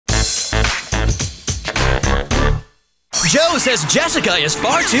Joe says Jessica is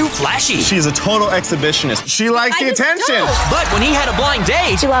far too flashy. She's a total exhibitionist. She likes the attention. But when he had a blind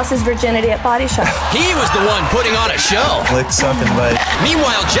date, She lost his virginity at body shops. he was the one putting on a show. Licks up and bite.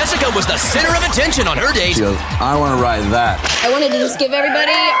 Meanwhile, Jessica was the center of attention on her date. She goes, I want to ride that. I wanted to just give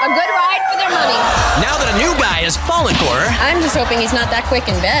everybody a good ride for their money. Now that a new guy has fallen for her, I'm just hoping he's not that quick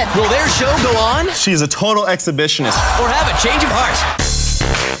in bed. will their show go on She's a total exhibitionist. or have a change of heart?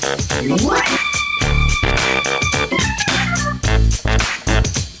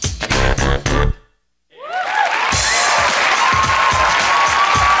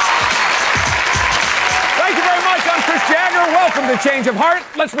 Welcome to Change of Heart.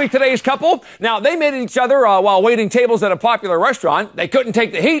 Let's meet today's couple. Now, they met each other while waiting tables at a popular restaurant. They couldn't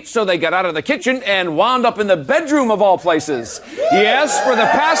take the heat, so they got out of the kitchen and wound up in the bedroom of all places. Yes, for the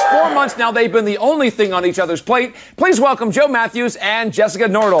past 4 months now, they've been the only thing on each other's plate. Please welcome Joe Matthews and Jessica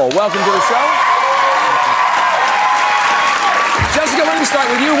Nordell. Welcome to the show. Jessica, let me start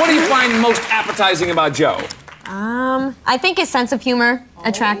with you. What do you find most appetizing about Joe? I think his sense of humor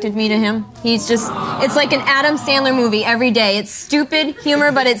attracted me to him. He's just, it's like an Adam Sandler movie every day. It's stupid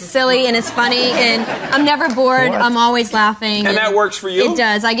humor, but it's silly and it's funny, and I'm never bored. I'm always laughing. And that works for you? It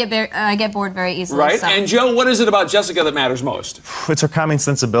does. I get bored very easily. Right. So. And Joe, what is it about Jessica that matters most? It's her calming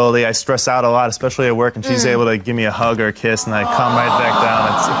sensibility. I stress out a lot, especially at work, and she's able to give me a hug or a kiss, and I calm right back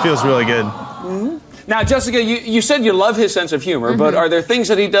down. It feels really good. Now, Jessica, you said you love his sense of humor, but are there things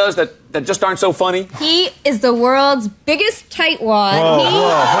that he does that just aren't so funny? He is the world's biggest tightwad. Whoa,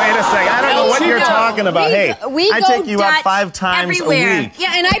 wait a second. I don't know what you're talking about. We I go take you out Dutch 5 times everywhere. a week.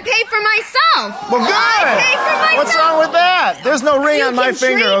 Yeah, and I pay for myself. Well, good. I pay for myself. What's wrong with that? There's no ring You on my can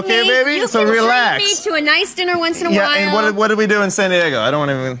finger, treat okay, me. baby? You So can relax. treat me to a nice dinner once in a Yeah, while. and what did we do in San Diego? I don't want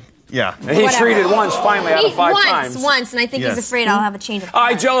to even... Yeah. And he treated once, finally, out of 5 times. Once, and I think he's afraid I'll have a change of heart. All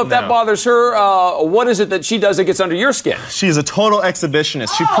right, Joe, if that bothers her, what is it that she does that gets under your skin? She's a total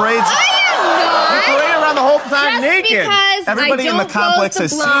exhibitionist. She parades... I You parade around the whole time Just naked. because Everybody I in the don't complex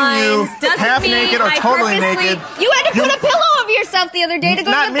close has the seen you blinds half doesn't naked mean or I totally purposely- naked. You had to put a pillow over yourself the other day to go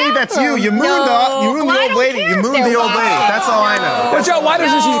Not to the me, that's you. bathroom. You mooned No. you mooned the old lady. You mooned the old lady. That's all I know. Well, Joe, why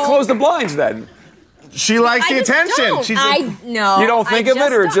doesn't she close the blinds then? She likes the attention. Don't. She's no. You don't think of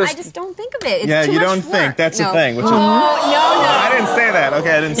it, or just... I just don't think of it. It's Yeah, too you much don't think. work. That's the No. thing. Which is, No. I didn't say that.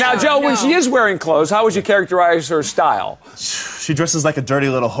 Okay, I didn't say Now, that. Joe, when she is wearing clothes, how would you characterize her style? She dresses like a dirty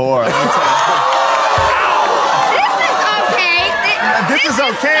little whore. This is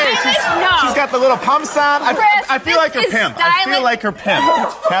okay. She's got the little pumps on. I feel like her pimp. I feel like her pimp.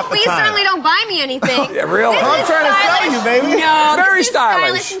 Half the Please time. certainly don't buy me anything. Yeah, really? This I'm is trying to sell you, baby. No, Very this is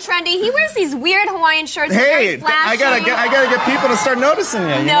stylish. and trendy. He wears these weird Hawaiian shirts. Hey, very flashy. I gotta get people to start noticing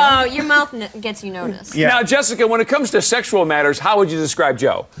you. No, your mouth gets you noticed. Yeah. Now, Jessica, when it comes to sexual matters, how would you describe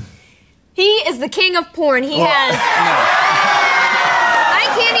Joe? He is the king of porn. He has. I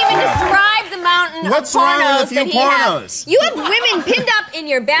can't even describe the mountain What's of wrong with pornos a few that he pornos? has. You have women pinned up in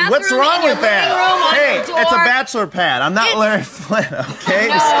your bathroom, What's wrong in your with that? living room, on Hey, your door. it's a bachelor pad. I'm not Larry Flynn, okay?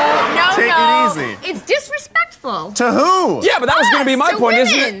 No, Take it easy. It's disrespectful. To who? Yeah, but that was going to be my to point,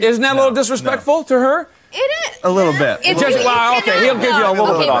 isn't women. it? Isn't that a little disrespectful to her? It is. A little bit. If Jessica, you well, okay, cannot- he'll give you a little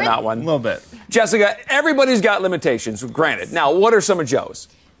Okay, bit on we're- that A one. little bit. Jessica, everybody's got limitations, granted. Now, what are some of Joe's?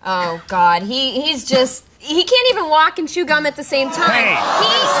 Oh God, he's just. He can't even walk and chew gum at the same time. Hey,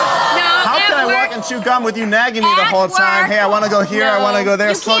 How can I walk and chew gum with you nagging me the whole time? Hey, I want to go here, I want to go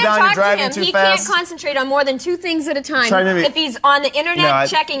there. Slow down, you're driving too He fast. can't concentrate on more than 2 things at a time. Try maybe- If he's on the internet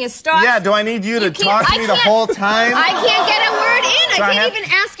checking his stocks. Yeah, do I need you to can't- talk to I me the can't- whole time? I can't get a word in. So I I can't have- even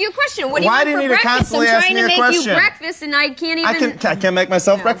ask you a question. What do you Why want do you for need to breakfast? constantly I'm ask trying me to a make question? you breakfast, and I can't even. I can make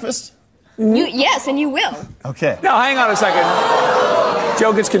myself breakfast? Yes, and you will. Okay. Now, hang on a second.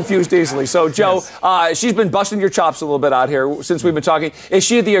 Joe gets confused easily. So, Joe, she's been busting your chops a little bit out here since we've been talking. Is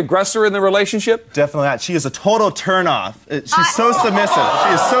she the aggressor in the relationship? Definitely not. She is a total turnoff. She's so submissive. She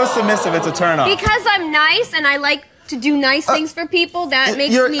is so submissive, it's a turnoff. Because I'm nice and I like to do nice things for people, that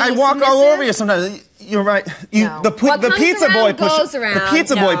makes me I walk all submissive. over you sometimes. You're right. No. The What comes pizza around boy goes around. The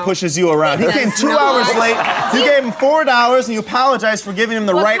pizza boy No. pushes you around. He It came does 2 not. hours late. You gave him $4 and you apologized for giving him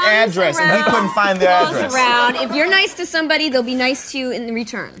the What right comes address, and he around couldn't find the goes address. around. If you're nice to somebody, they'll be nice to you in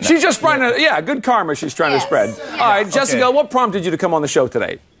return. She's just trying to, good karma she's trying to spread. Yes. All right, Jessica, what prompted you to come on the show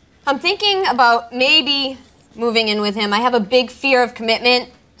today? I'm thinking about maybe moving in with him. I have a big fear of commitment,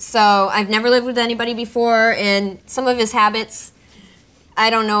 so I've never lived with anybody before, and some of his habits I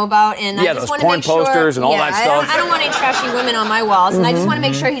don't know about, and I just those want to porn make sure. posters and all that stuff. I don't want any trashy women on my walls, and I just want to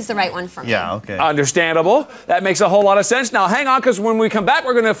make sure he's the right one for me. Yeah, okay. Understandable. That makes a whole lot of sense. Now, hang on, because when we come back,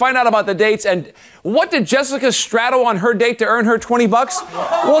 we're going to find out about the dates and what did Jessica straddle on her date to earn her $20?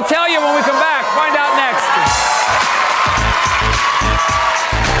 We'll tell you when we come back. Find out next.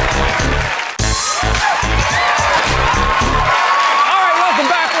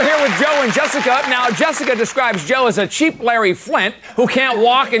 and Jessica. Now, Jessica describes Joe as a cheap Larry Flint who can't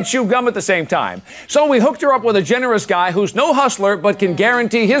walk and chew gum at the same time. So we hooked her up with a generous guy who's no hustler but can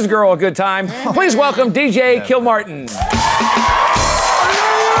guarantee his girl a good time. Please welcome DJ Kilmartin.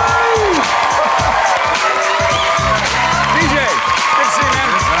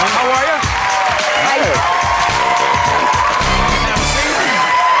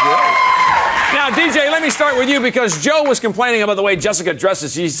 DJ, let me start with you because Joe was complaining about the way Jessica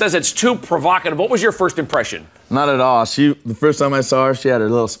dresses. She says it's too provocative. What was your first impression? Not at all. The first time I saw her, she had her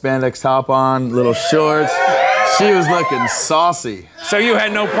little spandex top on, little shorts. She was looking saucy. So you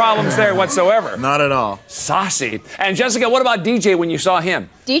had no problems there whatsoever? Not at all. Saucy. And Jessica, what about DJ when you saw him?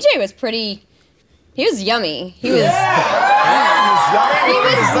 DJ was pretty... He was yummy. He was... He was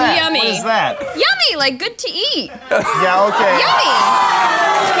yummy. What is that? Yummy, like good to eat. Yeah, okay. Yummy.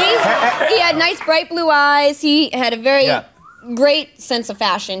 He had nice bright blue eyes. He had a very great sense of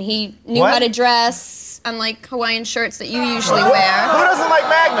fashion. He knew how to dress, unlike Hawaiian shirts that you usually wear. Who doesn't like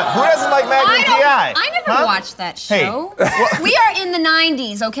Magnum? Who doesn't like Magnum PI? I never watched that show. Hey. We are in the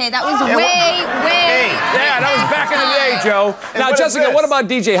 90s, okay? That was way. Yeah, that was back in the day, Joe. Now, Jessica, what about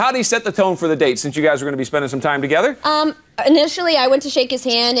DJ? How did he set the tone for the date since you guys are going to be spending some time together? Initially, I went to shake his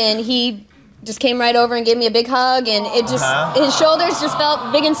hand, and he just came right over and gave me a big hug, and it just his shoulders just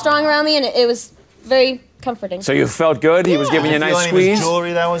felt big and strong around me, and it was very comforting. So you felt good? He was giving you a nice squeeze? Did you feel any of his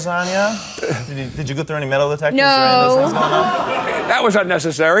jewelry that was on you? Did you go through any metal detectors no. or any of those things going on? That was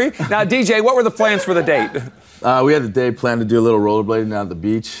unnecessary. Now, DJ, what were the plans for the date? We had the day planned to do a little rollerblading down at the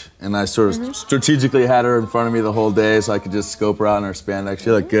beach, and I sort of strategically had her in front of me the whole day so I could just scope her out in her spandex. She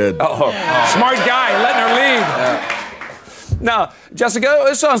looked good. Smart guy, letting her lead. Yeah. Now, Jessica,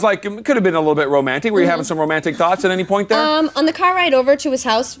 it sounds like it could have been a little bit romantic. Were you having some romantic thoughts at any point there? On the car ride over to his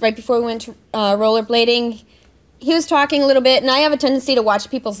house, right before we went to rollerblading, he was talking a little bit, and I have a tendency to watch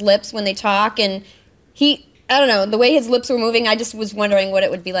people's lips when they talk, and I don't know, the way his lips were moving, I just was wondering what it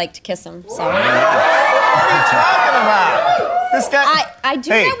would be like to kiss him. So. What are you talking about? This guy. I do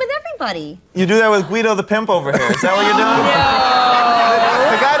that with everybody. You do that with Guido the pimp over here. Is that what you're doing?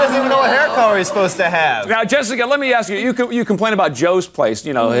 No. The guy doesn't even know what hair color he's supposed to have. Now, Jessica, let me ask you. You complain about Joe's place,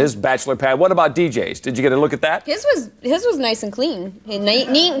 you know, his bachelor pad. What about DJ's? Did you get a look at that? His was nice and clean. Neat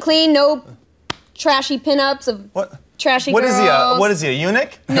and clean, no trashy pinups of trashy girls. What is he, a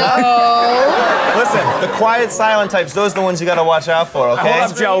eunuch? No. Listen, the quiet, silent types, those are the ones you got to watch out for, okay?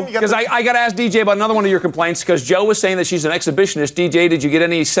 Hold up, Joe, because I got to ask DJ about another one of your complaints, because Joe was saying that she's an exhibitionist. DJ, did you get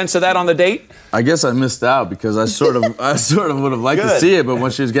any sense of that on the date? I guess I missed out because I sort of would have liked to see it, but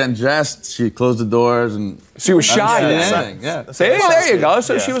when she was getting dressed, she closed the doors and she was shy. Yeah. See, there you go.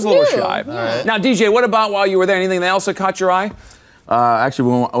 So she was a little shy. Right. Now, DJ, what about while you were there? Anything else that caught your eye?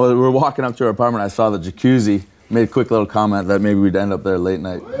 Actually, when we were walking up to her apartment, I saw the jacuzzi. Made a quick little comment that maybe we'd end up there late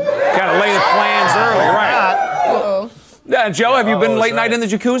night. Kind of lay the plans early, right? Yeah, Joe, have you been late night in the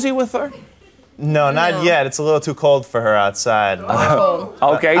jacuzzi with her? No, not yet. It's a little too cold for her outside.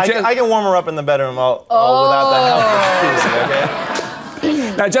 Okay. I can warm her up in the bedroom all without the help of the jacuzzi,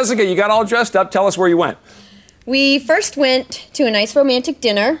 okay? Now, Jessica, you got all dressed up. Tell us where you went. We first went to a nice romantic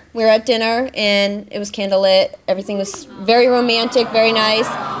dinner. We were at dinner, and it was candlelit. Everything was very romantic, very nice.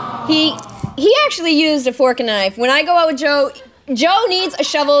 He actually used a fork and knife. When I go out with Joe needs a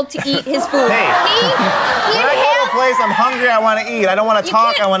shovel to eat his food. Hey, when I go to a place, I'm hungry, I want to eat. I don't want to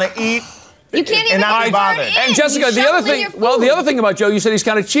talk, I want to eat. You can't even not be bothered. And Jessica, the other thing about Joe, you said he's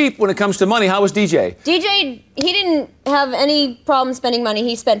kind of cheap when it comes to money. How was DJ? DJ, he didn't have any problem spending money.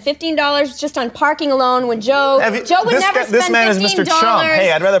 He spent $15 just on parking alone. When Joe would never spend $15 this man is Mr. Chump.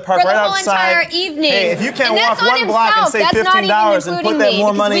 Hey, I'd rather park right outside. For the whole entire evening. Hey, if you can't walk one block and save $15 and put that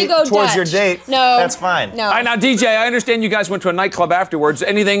more money towards your date, that's fine. No. All right, now, DJ, I understand you guys went to a nightclub afterwards.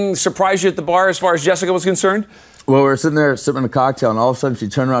 Anything surprise you at the bar as far as Jessica was concerned? Well, we were sitting there sipping a cocktail, and all of a sudden she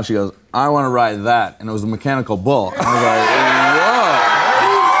turned around, she goes, I want to ride that. And it was a mechanical bull. And I was like, whoa.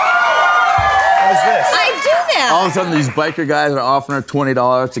 What is this? I do that. All of a sudden, these biker guys are offering her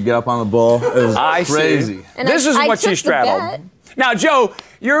 $20 to get up on the bull. It was crazy. And this is what she straddled. Now, Joe,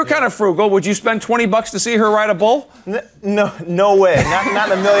 you're kind of frugal. Would you spend $20 to see her ride a bull? No way.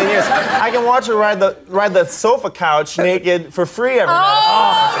 Not in a million years. I can watch her ride the sofa couch naked for free every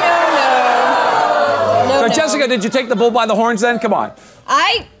night. So, Jessica, did you take the bull by the horns then? Come on.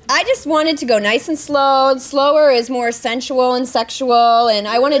 I just wanted to go nice and slow. Slower is more sensual and sexual, and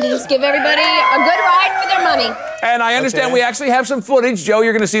I wanted to just give everybody a good ride for their money. And I understand we actually have some footage. Joe,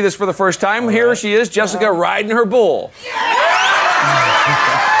 you're going to see this for the first time. Here she is, Jessica riding her bull.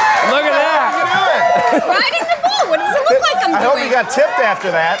 Look at that. Riding the bull. What does it look like I'm doing? I hope you got tipped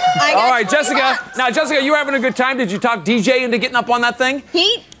after that. All right, Jessica. Now, Jessica, you were having a good time. Did you talk DJ into getting up on that thing?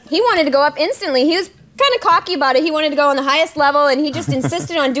 he wanted to go up instantly. He was kind of cocky about it. He wanted to go on the highest level, and he just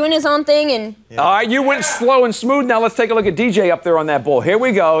insisted on doing his own thing. And all right, you went slow and smooth. Now let's take a look at DJ up there on that bull. Here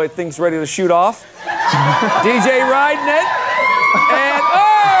we go. Thing's ready to shoot off. DJ riding it. And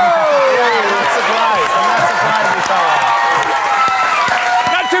oh! I'm not surprised.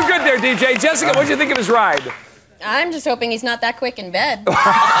 Not too good there, DJ. Jessica, what'd you think of his ride? I'm just hoping he's not that quick in bed. All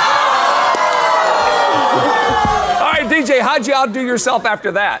right, DJ, how'd you outdo yourself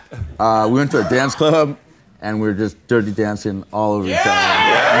after that? We went to a dance club, and we were just dirty dancing all over each other.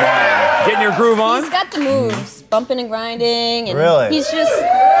 Yeah. Getting your groove on? He's got the moves, bumping and grinding. And Really? he has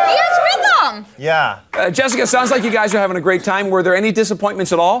rhythm. Yeah. Jessica, sounds like you guys are having a great time. Were there any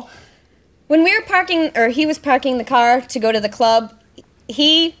disappointments at all? When we were parking, or he was parking the car to go to the club,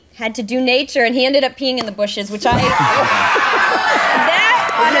 he had to do nature, and he ended up peeing in the bushes, which I...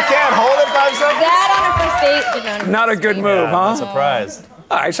 You can't hold it 5 seconds? That on a first date, Not a good move, huh? I'm surprised.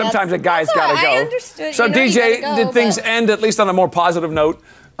 All right, sometimes a guy's got to go. I understood. So, you know, DJ, go, did things end at least on a more positive note?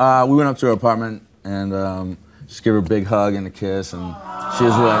 We went up to her apartment and just gave her a big hug and a kiss, and she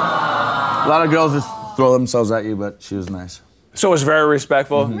was like, a lot of girls just throw themselves at you, but she was nice. So it was very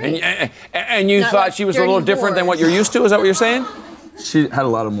respectful, and you Not thought like she was a dirty little different than what you're used to? Is that what you're saying? She had a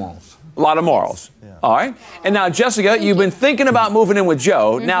lot of morals. A lot of morals. Yeah. All right. And now, Jessica, you've been thinking about moving in with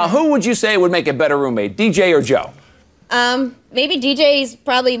Joe. Now, who would you say would make a better roommate, DJ or Joe? Maybe DJ's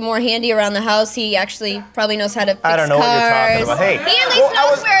probably more handy around the house. He actually probably knows how to fix cars. I don't know what you're talking about. Hey, he at least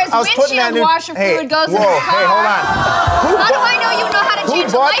knows where his windshield washer fluid goes in his car. Hey, hold on. How do I know you know how to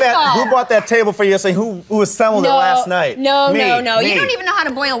change a light bulb? Who bought that table for you? Say who assembled it last night? No. Me. You don't even know how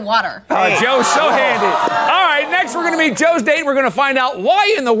to boil water. Joe's so handy. All right, next we're going to meet Joe's date. We're going to find out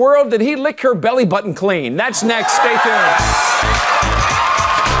why in the world did he lick her belly button clean. That's next. Stay tuned.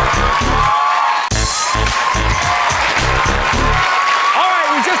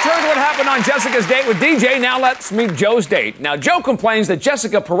 What happened on Jessica's date with DJ. Now let's meet Joe's date. Now, Joe complains that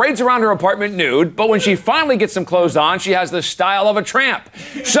Jessica parades around her apartment nude, but when she finally gets some clothes on, she has the style of a tramp.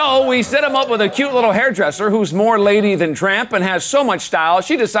 So we set him up with a cute little hairdresser who's more lady than tramp and has so much style,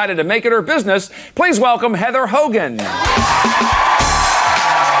 she decided to make it her business. Please welcome Heather Hogan.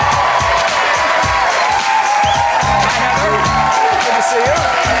 Hi, Heather. Good to see you.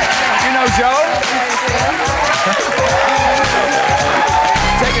 You know Joe?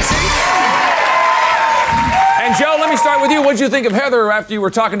 Take a seat. And Joe, let me start with you. What did you think of Heather after you were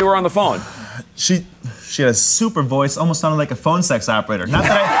talking to her on the phone? She had a super voice, almost sounded like a phone sex operator. Not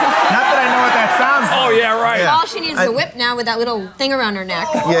that I know what that sounds like. Oh, yeah, right. Yeah. All she needs is a whip now with that little thing around her neck.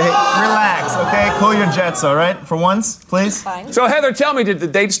 Yeah, hey, relax, okay? Cool your jets, all right? For once, please. Fine. So, Heather, tell me, did the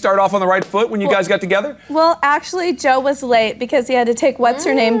date start off on the right foot when you guys got together? Well, actually, Joe was late because he had to take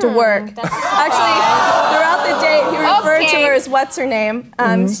what's-her-name to work. Actually, throughout the date, he referred to her as what's-her-name.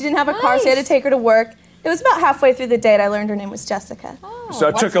 She didn't have a car, so he had to take her to work. It was about halfway through the date I learned her name was Jessica. Oh, So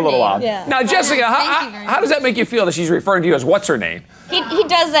it took a little while. Yeah. Now, Jessica, how does that make you feel that she's referring to you as what's her name? He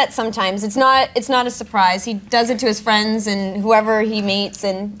does that sometimes. It's not a surprise. He does it to his friends and whoever he meets.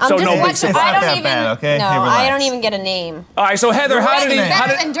 And I'm So just no big watching. surprise. I don't It's not that even. bad, okay? No, Hey, relax. I don't even get a name. All right, so Heather, how did he? It's How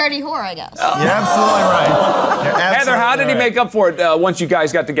better did, than Dirty Whore, I guess. You're absolutely right. You're absolutely Heather, how did he make up for it once you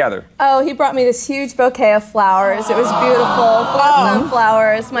guys got together? Oh, he brought me this huge bouquet of flowers. It was beautiful.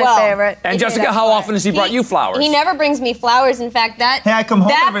 Sunflowers, my favorite. And Jessica, how often has he brought you flowers? He never brings me flowers. In fact, that Hey, I come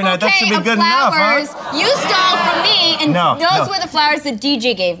home every night. That should be good enough, huh? flowers you stole from me, and those were the flowers that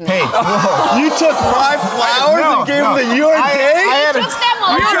DJ gave me. Hey, whoa. You took my flowers and gave them to your date? I had Took them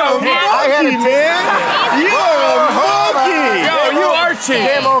all. I had to Yo, you are cheating.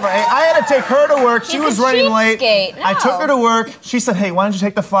 Game over. Hey, I had to take her to work. She He's was a running late. cheapskate. I took her to work. She said, "Hey, why don't you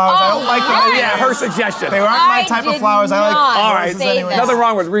take the flowers? I don't like them." right. Yeah, her suggestion. They aren't my type of flowers. I like All right, roses anyway. nothing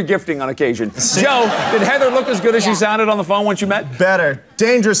wrong with regifting on occasion. Joe, did Heather look as good as she sounded on the phone once you met? Better.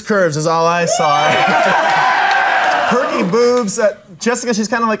 Dangerous curves is all I saw. Perky boobs. Jessica, she's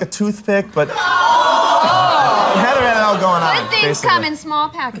kind of like a toothpick, but Heather had it all going on. Good things basically. come in small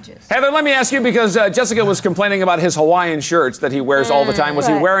packages. Heather, let me ask you, because Jessica was complaining about his Hawaiian shirts that he wears all the time. Was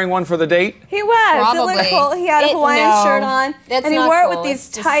he Right. wearing one for the date? He was. It Probably. looked cool. He had a Hawaiian shirt on, That's and he not wore it cool. with these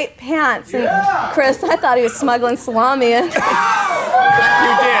It's just- tight pants. And Chris, I thought he was smuggling salami in. You did. Oh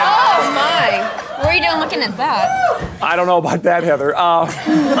my! What are you doing looking at that? I don't know about that, Heather.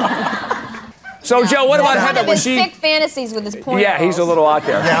 So, Joe, what about That's Heather? one of Was his she? sick fantasies with his porn. Yeah, he's a little out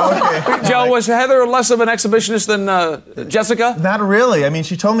there. Yeah, okay. Joe, was Heather less of an exhibitionist than Jessica? Not really. I mean,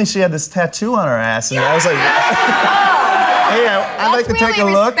 she told me she had this tattoo on her ass, and I was like, "Hey, I'd like to take a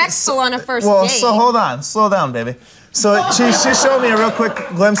really look." respectful on a first Well, date. so hold on, slow down, baby. So she showed me a real quick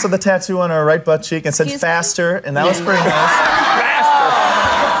glimpse of the tattoo on her right butt cheek and said Excuse me? "faster," and that was pretty nice.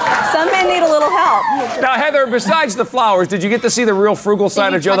 Now, Heather, besides the flowers, did you get to see the real frugal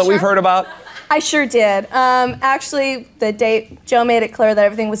side of Joe that we've heard about? I sure did. Actually, the date, Joe made it clear that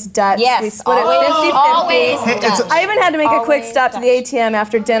everything was Dutch. Yes, we split it 50-50. always Dutch. I even had to make a quick stop to the ATM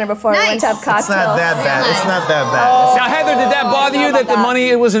after dinner before we went to have cocktails. It's not that bad. It's not that bad. Now, Heather, did that bother you that the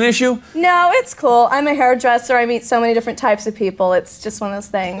money was an issue? No, it's cool. I'm a hairdresser. I meet so many different types of people. It's just one of those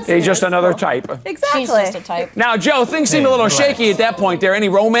things. He's just another type. Exactly. She's just a type. Now, Joe, things seemed a little shaky at that point there. Any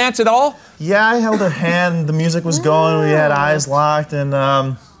romance at all? Yeah, I held her hand. The music was going. We had eyes locked, and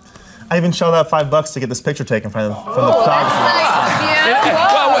I even shelled out $5 to get this picture taken from the photographer.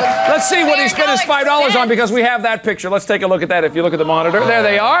 Well, let's see what he spent his $5 on, because we have that picture. Let's take a look at that if you look at the monitor. There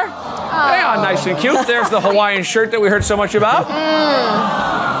they are. They are nice and cute. There's the Hawaiian shirt that we heard so much about.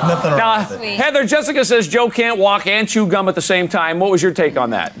 Nothing wrong with it. Heather, Jessica says Joe can't walk and chew gum at the same time. What was your take on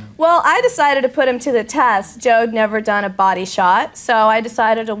that? Well, I decided to put him to the test. Joe had never done a body shot, so I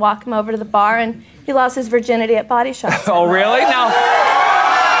decided to walk him over to the bar, and he lost his virginity at body shots. Oh, really? Now,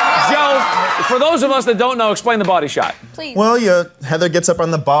 Joe, for those of us that don't know, explain the body shot. Please. Well, Heather gets up on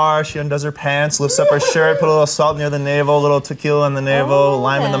the bar, she undoes her pants, lifts up her shirt, put a little salt near the navel, a little tequila in the navel,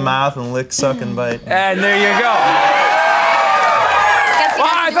 lime in the mouth, and lick, suck, and bite. And there you go. Well,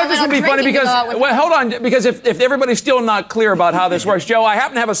 I thought this would be funny because, well, hold on, because if everybody's still not clear about how this works, Joe, I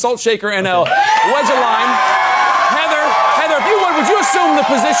happen to have a salt shaker and a wedge of lime. Heather, if you would you assume the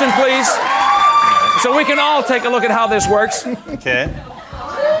position, please? So we can all take a look at how this works. Okay.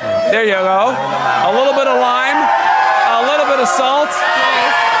 There you go. A little bit of lime, a little bit of salt.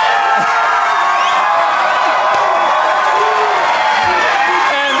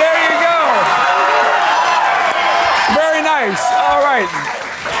 And there you go. Very nice. All right.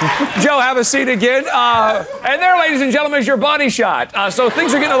 Joe, have a seat again. And there, ladies and gentlemen, is your body shot. So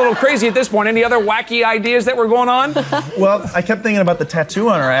things are getting a little crazy at this point. Any other wacky ideas that were going on? Well, I kept thinking about the tattoo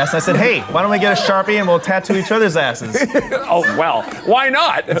on her ass. I said, hey, why don't we get a Sharpie and we'll tattoo each other's asses? Oh, well, why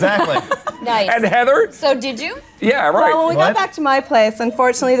not? Exactly. Nice. And Heather? So did you? Yeah, right. Well, when we got back to my place,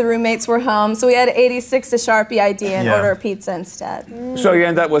 unfortunately the roommates were home, so we had to 86 a Sharpie idea and order a pizza instead. So you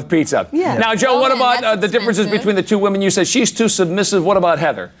end up with pizza. Yeah. Now, Joe, what about the differences between the two women? You said she's too submissive. What about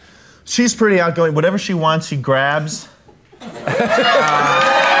Heather? She's pretty outgoing. Whatever she wants, she grabs. She took my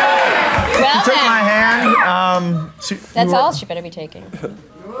hand. That's all she better be taking. They're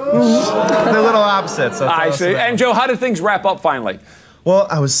little opposites. I see. And Joe, how did things wrap up finally? Well,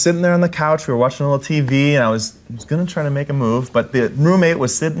 I was sitting there on the couch. We were watching a little TV, and I was going to try to make a move, but the roommate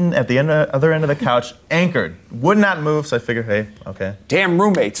was sitting at the other end of the couch, anchored, would not move. So I figured, hey, okay. Damn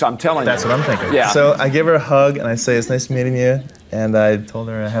roommates, I'm telling you. That's what I'm thinking. Yeah. So I give her a hug, and I say, it's nice meeting you. And I told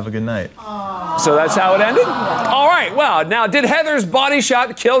her, have a good night. So that's how it ended? All right, well, now, did Heather's body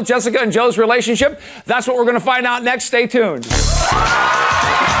shot kill Jessica and Joe's relationship? That's what we're going to find out next. Stay tuned.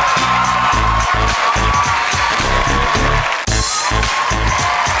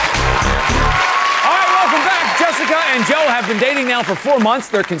 Jessica and Joe have been dating now for 4 months.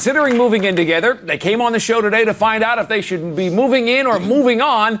 They're considering moving in together. They came on the show today to find out if they should be moving in or moving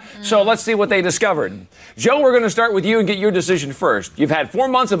on. So let's see what they discovered. Joe, we're going to start with you and get your decision first. You've had 4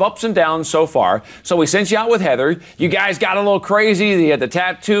 months of ups and downs so far. So we sent you out with Heather. You guys got a little crazy. You had the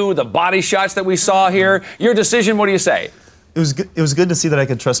tattoo, the body shots that we saw here. Your decision, what do you say? It was good to see that I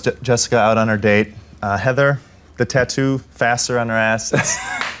could trust Jessica out on her date. Heather, the tattoo, faster on her ass.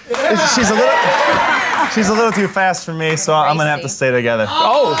 She's a little too fast for me, so I'm going to have to stay together.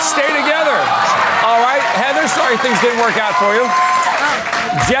 Oh, stay together. All right. Heather, sorry things didn't work out for you.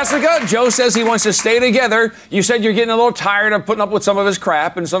 Jessica, Joe says he wants to stay together. You said you're getting a little tired of putting up with some of his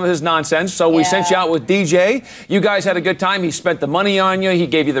crap and some of his nonsense, so we sent you out with DJ. You guys had a good time. He spent the money on you. He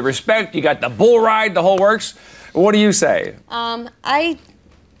gave you the respect. You got the bull ride, the whole works. What do you say? Going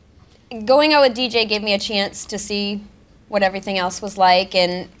out with DJ gave me a chance to see what everything else was like,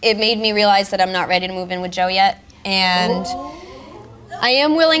 and it made me realize that I'm not ready to move in with Joe yet, and I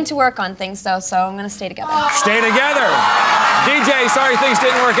am willing to work on things though, so I'm gonna stay together. Stay together. DJ, sorry things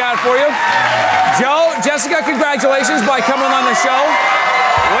didn't work out for you. Joe, Jessica, congratulations by coming on the show.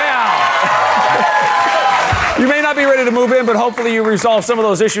 Wow. You may not be ready to move in, but hopefully you resolve some of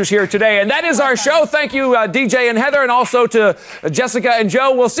those issues here today. And that is our show. Thank you, DJ and Heather, and also to Jessica and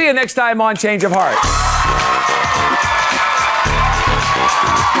Joe. We'll see you next time on Change of Heart.